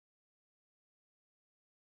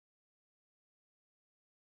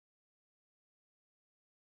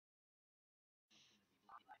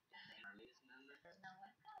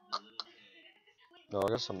No, I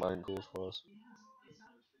got some iron tools for us.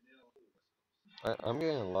 I'm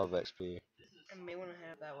getting a lot of XP. I may want to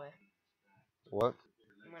head up that way. What?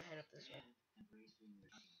 I might head up this way.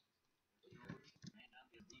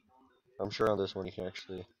 I'm sure on this one you can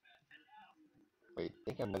actually. Wait, I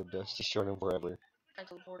think I might have just destroyed him forever. I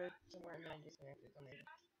teleported somewhere and then I disconnected.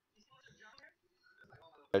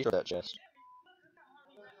 Ready for that chest.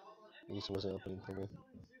 This wasn't opening for me.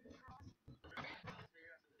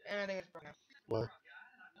 And I think it's broken. What?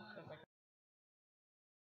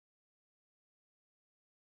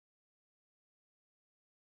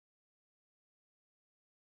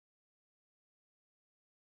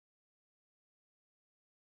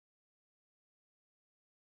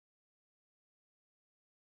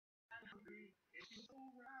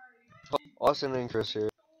 Austin and Chris here.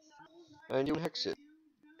 And you hexxit.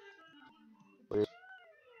 Wait.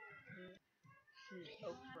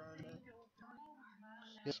 Oh, Brenda.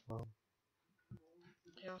 Yes, mom.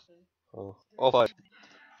 Chaos. Oh. All five.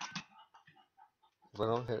 If I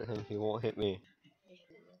don't hit him, he won't hit me.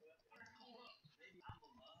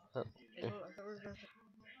 Uh, I thought we were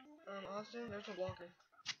gonna. Austin, there's a walker.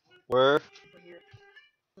 Where? Over here.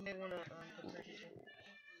 We may wanna put pressure.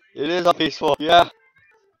 It is unpeaceful. Yeah.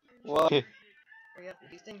 Why? Hurry up,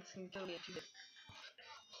 these things can kill me in 2 hits.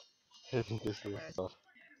 I think this is tough.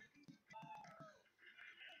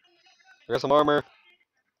 I got some armor.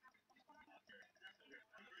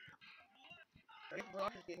 Hurry up, the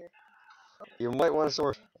walkers get here. Oh. You might want a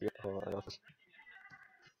sword. Yeah, hold on, I got this.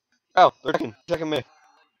 Ow! They're attacking me.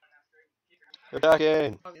 They're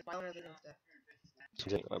attacking. Oh, these violent are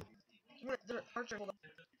gonna They're archer, hold up.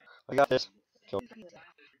 I got this. Kill.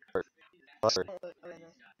 Buster. Oh, okay, no.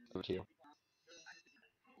 Over to you.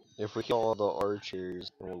 If we kill all the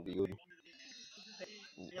archers, then we'll be good.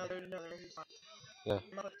 No, they're fine. Yeah.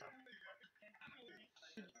 I'm up at the top.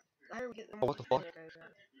 The higher we get, the Oh, more what the fuck? that guy's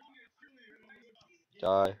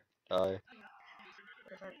Die. Die. Okay,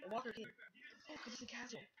 fine. A walker team. Oh, cause it's a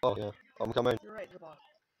castle. Oh, yeah. I'm coming. You're right, the boss.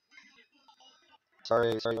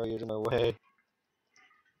 Sorry, you're in my way.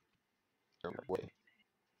 You're in my way.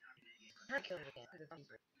 I'm not killing it again, because it's not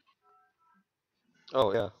easy.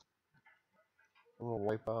 Oh, yeah. I'm gonna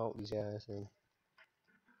wipe out these guys and...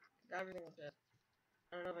 Got everything was dead.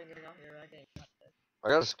 I don't know if I can get it out here, I can't. I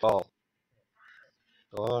got a skull.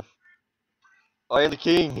 Go on. I am the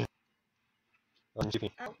king! I'm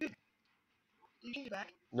GP. Ow, dude! You change it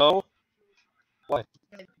back? No? Why?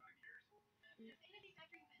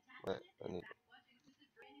 Wait, I need...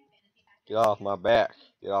 Get off my back.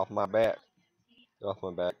 Get off my back. Get off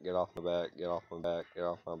my back. Get off my back. Get off my back. Get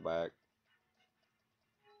off my back.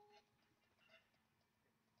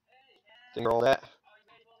 Think all that.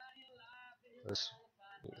 Let's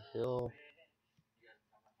heal.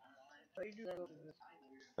 How you do that over this?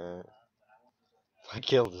 Alright. I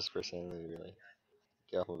killed this person, really.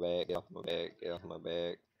 Get off my back. Get off my back. Get off my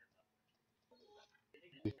back.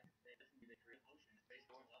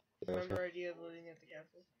 Remember our idea of living at the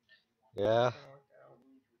castle? Yeah.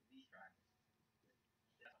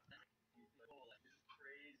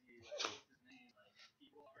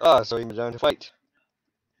 Ah, so you're down to fight.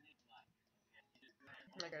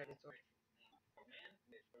 I got a good sword.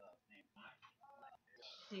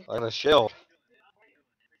 I got a shield.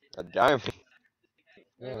 A diamond.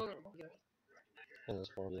 Yeah. And this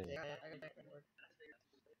one being. I got that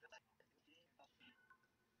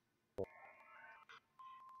sword.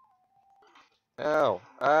 Ow.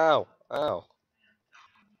 Ow. Ow.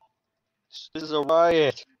 This is a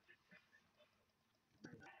riot.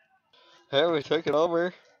 Hey, we took it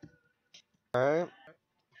over. Alright.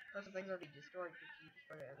 That's the thing's already destroyed because you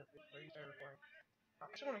destroyed it as before you started recording. I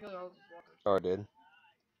just want to kill all these walkers. Oh, I did.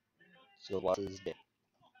 Shield loss is dead.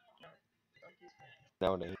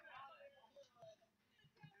 No, it ain't.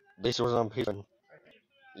 This was on people.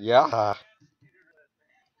 Yeah. I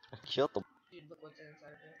killed them. Dude, look what's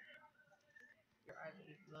inside of it. Your eyes will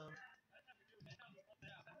be blown.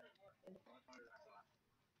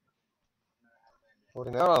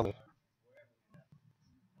 Looking out on me.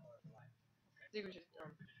 I think we should,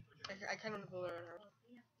 I kind of want to build our own house.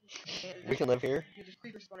 We can live here. Dude, there's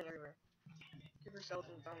creepers spawning everywhere. Creeper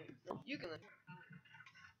skeletons, zombies. No, you can live.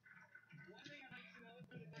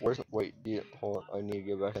 Where's wait? Hold on. I need to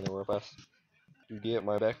get back in there real fast. You get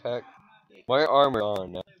my backpack. My armor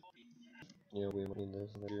on now. Yeah, we need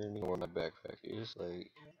this in the journey. Where my backpack is, like.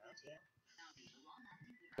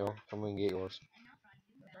 No, come and get yours.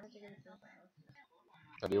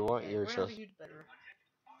 I do want your chest. A huge bedroom.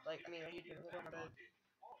 Like, I mean, a huge bedroom. Look on my bed.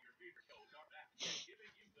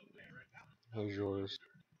 Here's yours.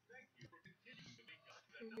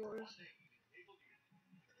 Here's yours.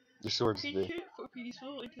 The sword's Take big. it for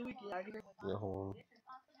peaceful until we get out of here. Yeah, hold on.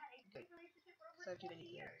 Okay. Cause I have too many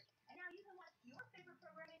players.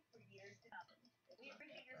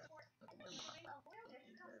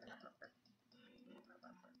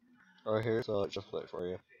 Alright, here's a chest plate for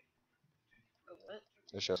you. Oh, what?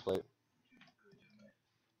 A chest plate.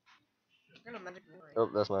 You're gonna magic me, right? Oh,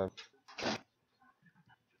 that's mine.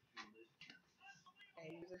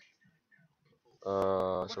 Hey, user.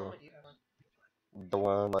 What Sure. armor do you have on? The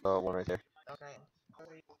one right there. Okay.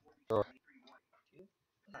 Three, Sure. two.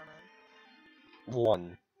 Armor.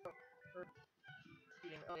 One. Oh, for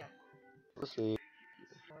eating. Oh yeah. Let's see.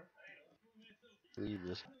 Four. Leave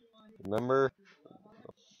this. Remember?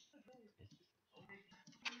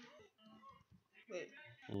 Wait.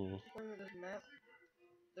 Mm. According to this map,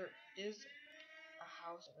 there is a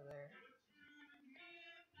house over there.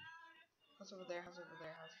 House over there. House over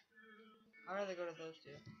there. House. I'd rather go to those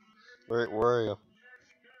two. Where are you?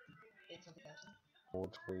 It's on the castle.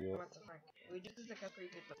 What's where you I'm at the front. We just did the castle pretty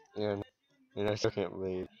good, but at? And I still can't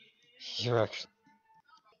believe you're actually.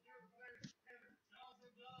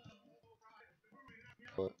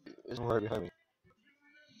 But it's right behind me.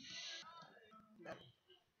 that.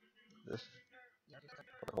 This. Yeah, just got.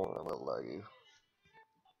 Hold on, I'm gonna lag you.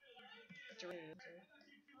 What's your radio, sir?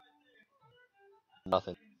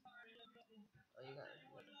 Nothing. Oh, you got it.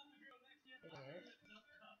 You got it.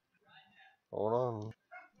 Hold on.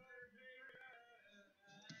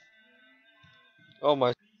 Oh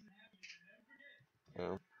my.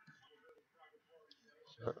 Yeah.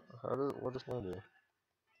 How does what does mine do?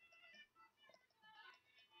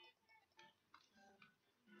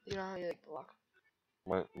 You know how you like block?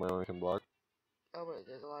 My only can block. Oh, but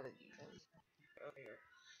there's a lot of defense over here.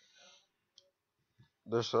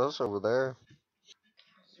 There's us over there.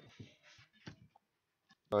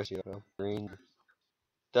 Oh, I see it now. Green.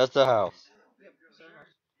 That's the house. Yep, so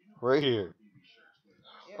house. Right here.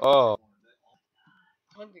 Yeah. Oh,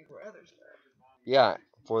 Hunting for other stuff. yeah.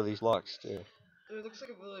 For these blocks too. There looks like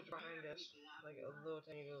a village behind us. Like a little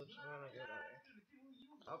tiny village. I wanna go down there.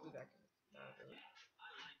 I'll be back in the village.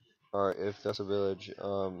 Alright, if that's a village,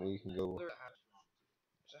 you can go. There's a house.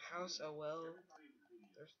 There's a house, a well.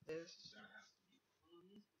 There's this.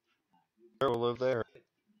 Who will live there?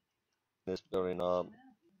 This building up.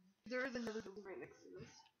 There is another building right next to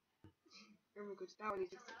this. Remember, goes that way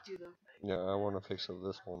just to the. Yeah, I want to fix up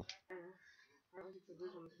this one. Right when you put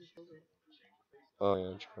this one, this is closer. Oh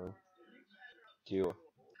yeah, true. Deal.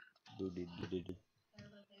 Do. This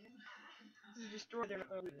is destroyed. They're not.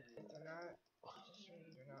 They're not. They're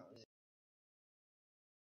not.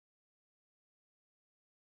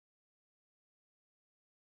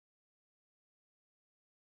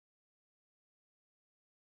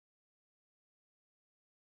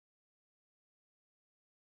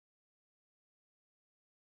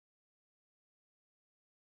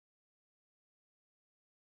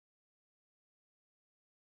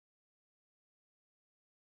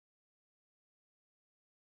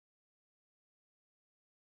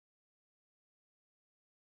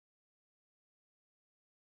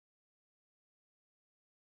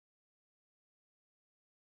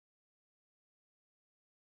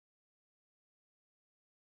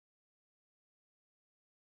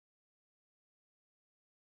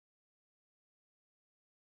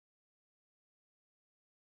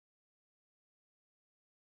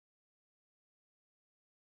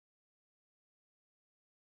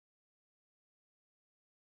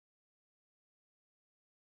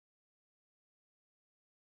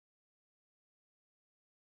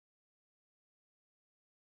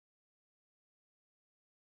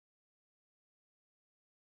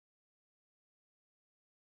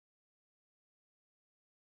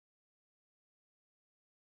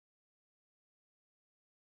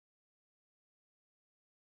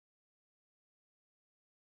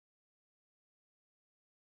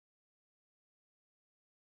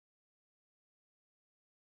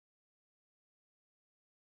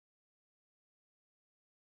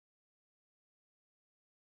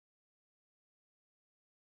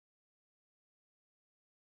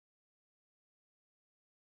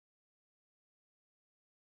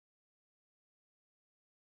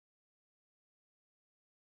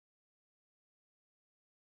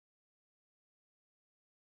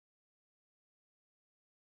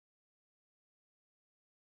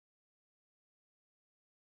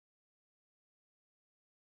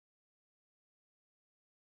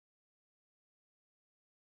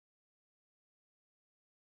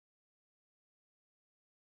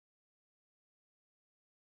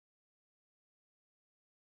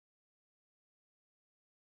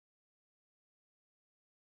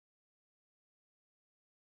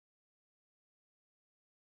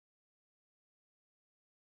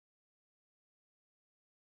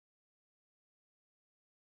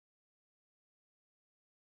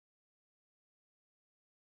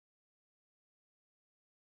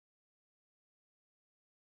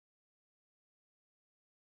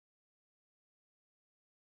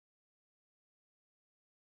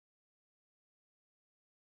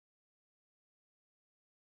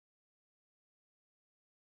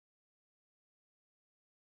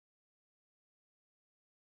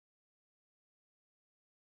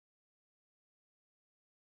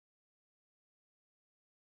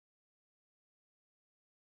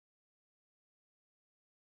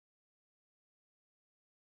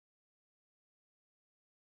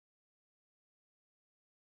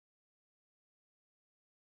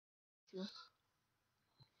 True.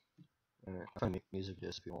 Alright, I find music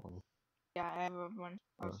disc if you want one. Yeah, I have one.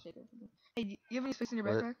 I'll Oh. just take it. Hey, do you have any space in your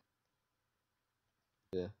What? backpack?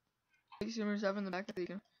 Yeah. Like some stuff in the backpack that you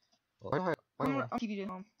can. Why do I? I'll keep you at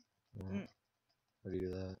home. Yeah. How do you do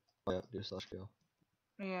that? Oh yeah, do slash kill.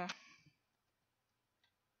 Yeah.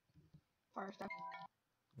 Fire stuff.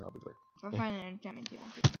 I'll be quick. I'll find an enchantment table.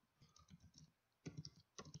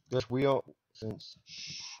 Guess we all since.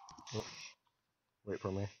 Oh, wait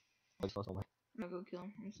for me. I saw something. I'm gonna go kill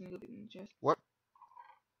him. I'm just gonna go get in the chest. What?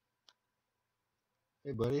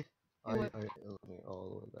 Hey buddy. Hey, I what? let me all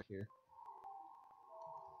the way back here.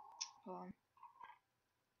 Hold on.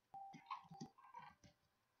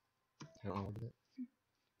 I don't know what to do.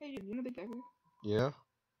 Hey, dude, you want a big backpack? Yeah.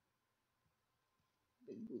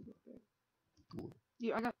 Big blue backpack. Cool.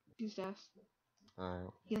 Dude, I got 2 staffs. Alright.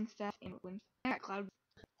 Healing staff and wind. I got cloud.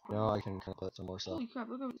 Now I can kind of put some more stuff. Holy crap,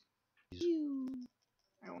 look at this.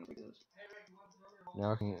 I don't want to break those.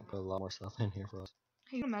 Now I can put a lot more stuff in here for us.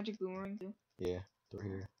 Hey, you know magic boomerang too? Yeah, through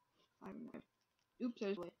here. I don't know. Oops,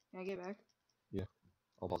 there's way. Can I get back? Yeah.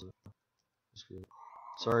 I'll pause it. Just good.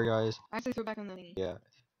 Sorry guys. I actually throw it back on the thingy. Yeah.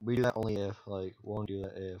 We do that only if, like, won't do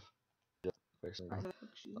that if. Fixing Alright, so that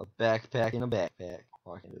hooks you. a backpack in a backpack.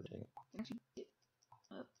 Oh, I can do the thing. Can actually get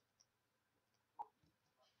up.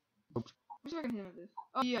 Oops. Where's I can hit him with this?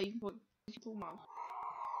 Oh yeah, you can pull him off.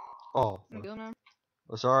 Oh. I'm gonna kill him now.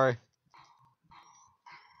 Oh, sorry.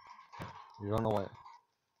 You don't know what.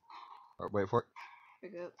 Alright, wait for it.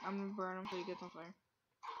 Pick it up. I'm gonna burn him so he gets on fire.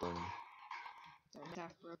 Burn. Sorry, my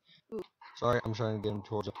staff broke. Ooh, Sorry, I'm trying to get him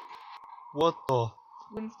towards you. What the?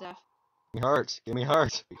 wooden staff. Give me hearts. Give me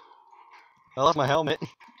hearts. I lost my helmet.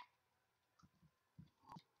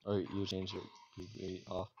 Oh, you changed it. PvE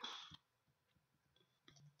off.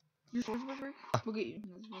 Your sword's supposed to work? We'll get you.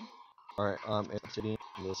 Alright, obsidian,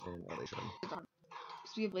 this, and other shard. It's on.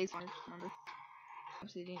 Because we have blaze fire, remember?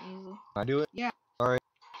 Obsidian easily. Can I do it? Yeah. Sorry.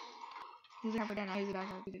 He's half down now, he's back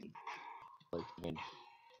at 250. Like, I mean,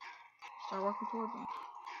 Start walking towards him.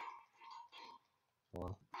 hold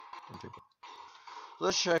on.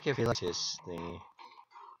 Let's check if he likes his thingy.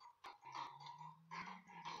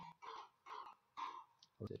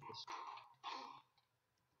 I'll take this.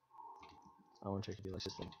 I want to check if he likes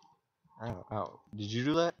his thing. Ow, ow. Did you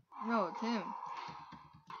do that? No, it's him.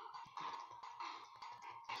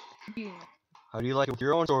 Keep beating him. How do you like it with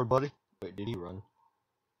your own sword, buddy? Wait, did he run?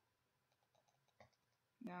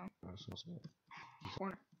 No. Oh, it's not smart.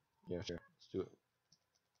 Corner. Yeah, sure. Let's do it.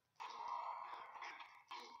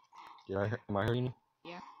 Am I hurting you?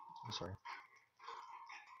 Yeah. I'm sorry.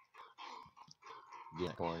 Get in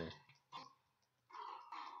that corner.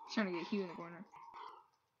 He's trying to get Hugh in the corner.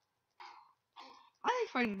 I like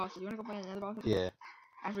fighting bosses. You wanna go fight another boss? Yeah.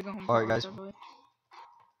 After we go home. Alright, guys.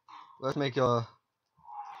 Let's make a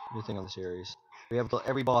new thing on the series. We have to kill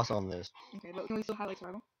every boss on this. Okay, but can we still have like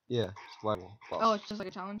survival? Yeah, survival boss. Oh, it's just like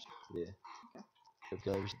a challenge? Yeah. Okay. We have to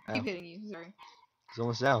kill every. I keep Ow. hitting you, sorry. He's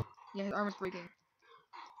almost down. Yeah, his armor's breaking.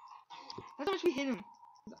 That's how much we hit him.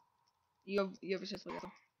 You have a chest plate, that's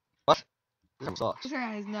all. This one sucks. This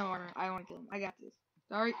guy has no armor. I wanna kill him. I got this.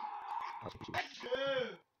 Sorry.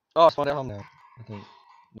 Oh, I spawned down home now. I think.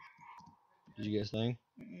 Did you get his thing?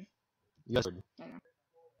 Mm-mm. You guys heard. I know.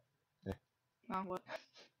 Yeah. Oh, what?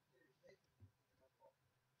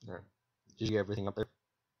 Alright. Did you get everything up there?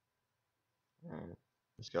 Alright.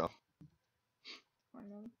 Let's go. I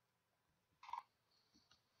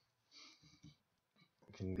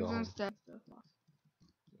can go. Who's on stuff?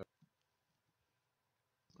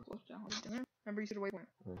 Close down. Remember you said a waypoint.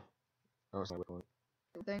 Oh, it's not going.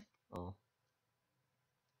 Good thing. Oh.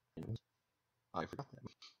 I forgot that.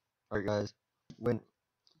 Alright, guys. When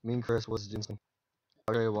me and Chris was doing something,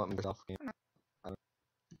 I'll tell you what Microsoft game. I don't.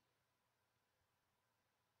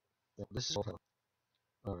 Yeah, this is all.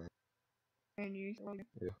 Alright. And you.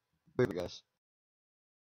 Wait, guys.